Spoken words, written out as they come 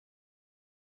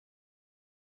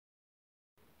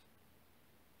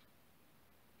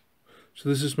So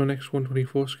this is my next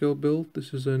 124 scale build.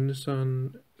 This is a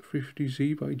Nissan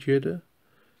 350z by Jada.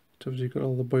 It's obviously got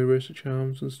all the boy racer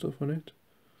charms and stuff on it.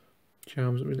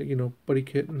 Charms, I mean, like, you know, body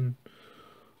kit and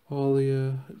all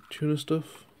the tuner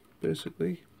stuff,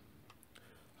 basically.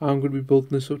 I'm going to be building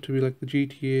this up to be like the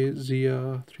GTA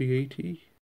ZR380.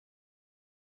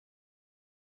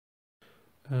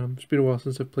 It's been a while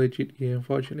since I've played GTA,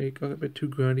 unfortunately. It got a bit too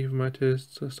grindy for my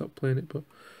taste, so I stopped playing it, but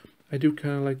I do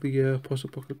kind of like the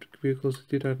post-apocalyptic vehicles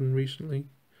they did add in recently.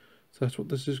 So that's what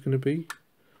this is going to be.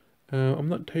 I'm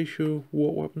not entirely sure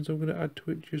what weapons I'm going to add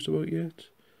to it just about yet.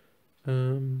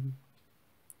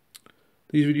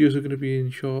 These videos are going to be in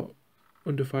short,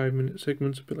 under 5-minute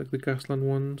segments, a bit like the Gasland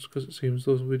ones, because it seems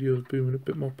those videos are becoming a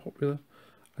bit more popular.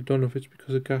 I don't know if it's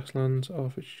because of Gaslands or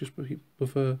if it's just people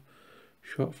prefer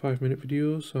short 5-minute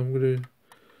videos. So I'm going to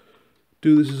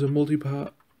do this as a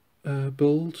multi-part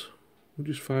build with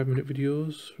just 5-minute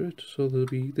videos for it. So there'll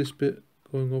be this bit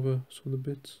going over some of the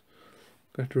bits.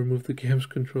 I'm going to have to remove the games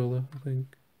controller, I think.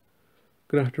 I'm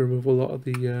going to have to remove a lot of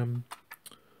the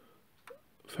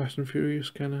Fast and Furious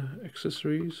kind of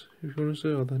accessories, if you want to say,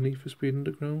 or the Need for Speed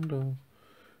Underground or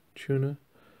tuner.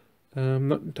 I'm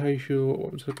not entirely sure what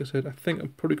ones, like I said. I think I'm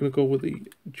probably going to go with the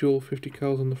dual 50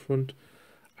 cals on the front.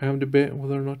 I am debating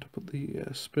whether or not to put the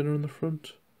spinner on the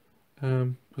front,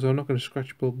 because I'm not going to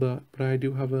scratch build that, but I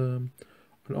do have an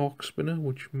aux spinner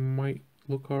which might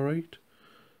look alright.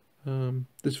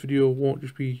 This video won't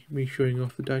just be me showing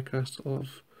off the diecast, I'll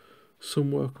have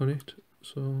some work on it.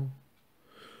 So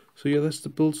yeah, that's the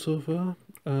build so far.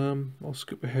 I'll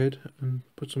skip ahead and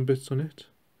put some bits on it,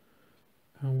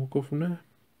 and we'll go from there.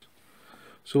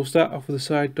 So we'll start off with the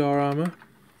side door armour.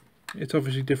 It's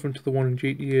obviously different to the one in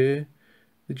GTA.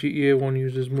 The GTA one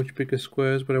uses much bigger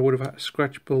squares, but I would have had to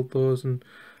scratch build those, and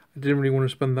I didn't really want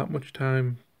to spend that much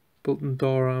time building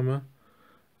door armour.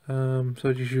 So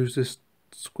I just used this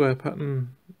square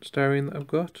pattern steering that I've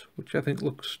got, which I think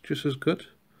looks just as good.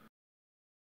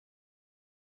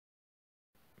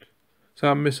 So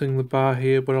I'm missing the bar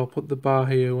here, but I'll put the bar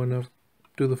here when I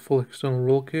do the full external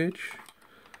roll cage.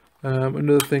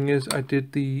 Another thing is I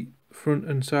did the front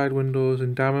and side windows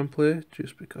in diamond plate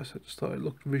just because I just thought it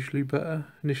looked visually better.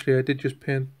 Initially I did just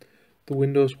paint the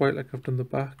windows white like I've done the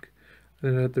back,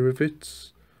 and then I had the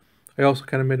rivets. I also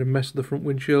kind of made a mess of the front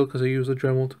windshield because I used the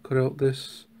Dremel to cut out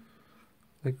this,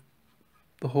 like,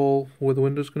 the hole where the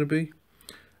window's going to be,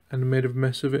 and I made a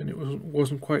mess of it, and it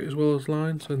wasn't quite as well as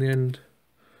lined. So in the end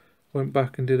went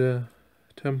back and did a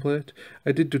template.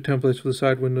 I did do templates for the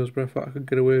side windows, but I thought I could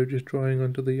get away with just drawing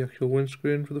onto the actual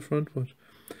windscreen for the front, but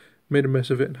made a mess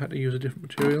of it and had to use a different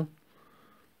material.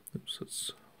 Oops,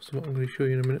 that's something I'm going to show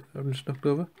you in a minute. I've just knocked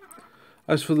over.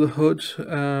 As for the hood,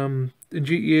 in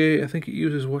GTA, I think it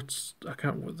uses I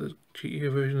can't remember what the GTA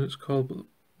version it's called, but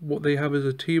what they have is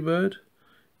a T-Bird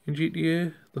in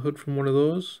GTA, the hood from one of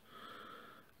those.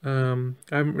 I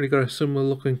haven't really got a similar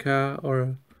looking car or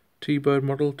a T-Bird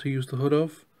model to use the hood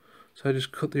of, so I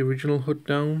just cut the original hood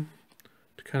down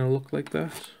to kind of look like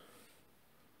that.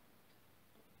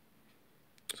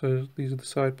 So these are the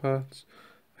side parts.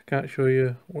 I can't show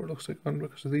you what it looks like on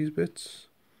because of these bits.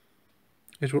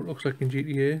 Here's what it looks like in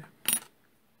GTA.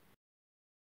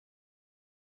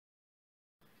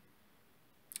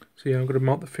 So yeah, I'm going to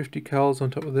mount the 50 cals on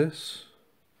top of this.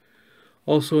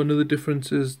 Also, another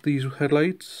difference is these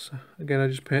headlights. Again, I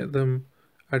just painted them,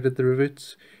 added the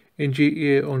rivets. In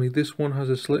GTA, only this one has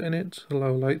a slit in it to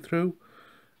allow light through.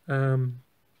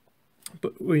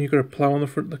 But when you've got a plough on the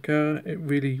front of the car, it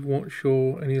really won't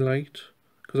show any light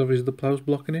because obviously the plough's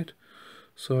blocking it.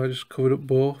 So I just covered up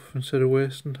both instead of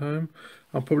wasting time.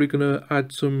 I'm probably going to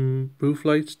add some roof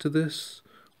lights to this,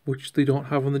 which they don't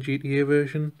have on the GTA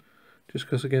version. Just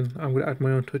because, again, I'm going to add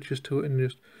my own touches to it and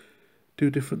just do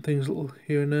different things a little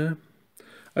here and there.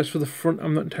 As for the front,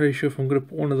 I'm not entirely sure if I'm going to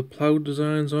put one of the plough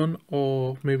designs on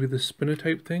or maybe the spinner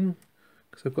type thing,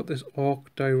 because I've got this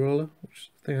Orc die roller,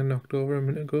 which I think I knocked over a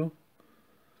minute ago.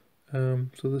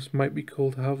 So this might be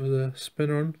cool to have as a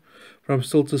spinner on, but I'm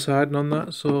still deciding on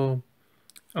that, so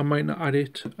I might not add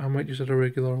it. I might just add a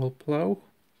regular old plough.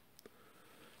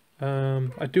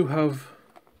 I do have,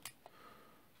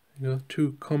 you know,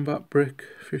 2 combat brick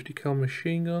 50 cal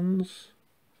machine guns.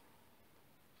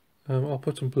 I'll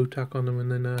put some blue tack on them and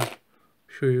then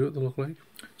show you what they look like.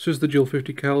 So this is the dual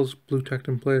 50 cals blue tacked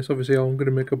in place. Obviously I'm going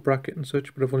to make a bracket and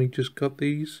such, but I've only just got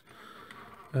these.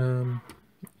 Can't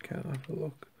have a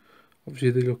look.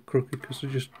 Obviously they look crooked because they're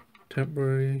just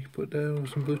temporarily put down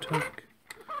with some blue tack.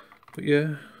 But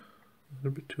yeah, a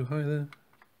bit too high there.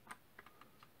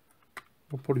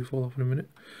 I'll probably fall off in a minute.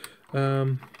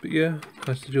 But yeah,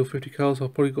 that's the dual 50 cals. I'll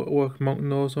probably go to work mounting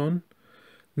those on.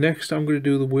 Next I'm going to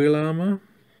do the wheel armour,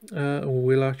 or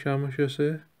wheel arch armour should I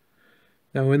say.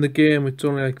 Now in the game it's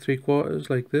only like 3/4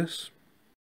 like this,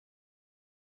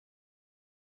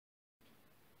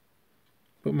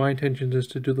 but my intention is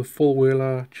to do the full wheel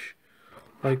arch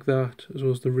like that, as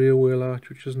well as the rear wheel arch,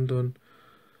 which isn't done,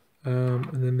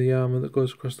 and then the armour that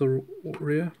goes across the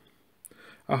rear.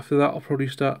 After that I'll probably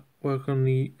start work on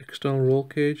the external roll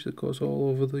cage that goes all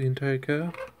over the entire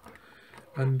car,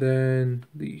 and then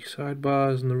the side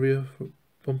bars and the rear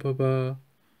bumper bar,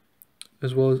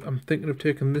 as well as I'm thinking of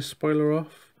taking this spoiler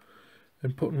off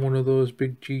and putting one of those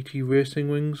big GT racing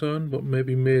wings on, but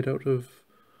maybe made out of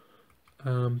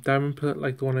diamond plate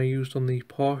like the one I used on the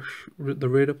Porsche, the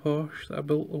Raider Porsche that I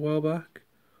built a while back,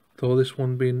 though this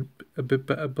one being a bit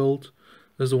better built,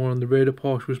 as the one on the Raider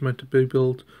Porsche was meant to be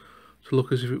built to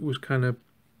look as if it was kind of,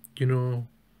 you know,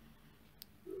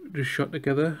 just shot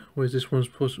together, whereas this one's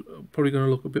probably going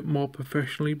to look a bit more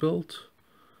professionally built,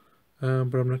 but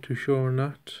I'm not too sure on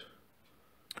that.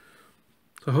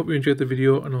 So I hope you enjoyed the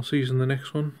video, and I'll see you in the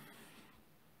next one.